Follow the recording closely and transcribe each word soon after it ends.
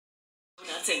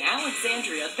Donuts in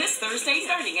Alexandria this Thursday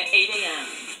starting at 8 a.m.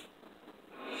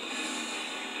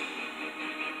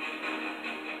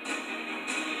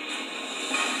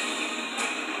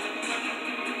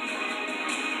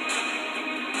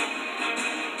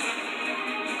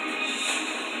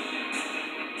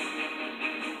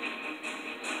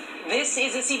 This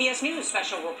is a CBS News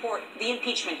special report, the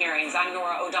impeachment hearings. I'm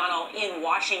Nora O'Donnell in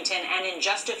Washington, and in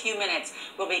just a few minutes,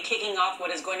 we'll be kicking off what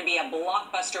is going to be a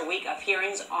blockbuster week of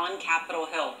hearings on Capitol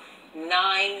Hill.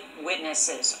 9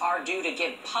 witnesses are due to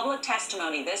give public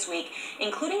testimony this week,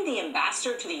 including the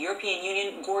ambassador to the European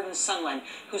Union, Gordon Sondland,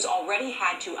 who's already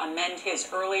had to amend his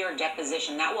earlier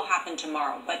deposition. That will happen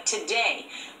tomorrow. But today,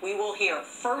 we will hear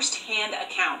first-hand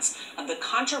accounts of the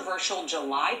controversial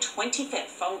July 25th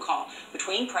phone call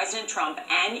between President Trump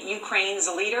and Ukraine's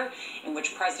leader, in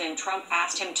which President Trump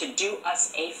asked him to do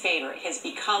us a favor. It has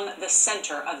become the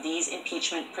center of these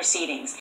impeachment proceedings.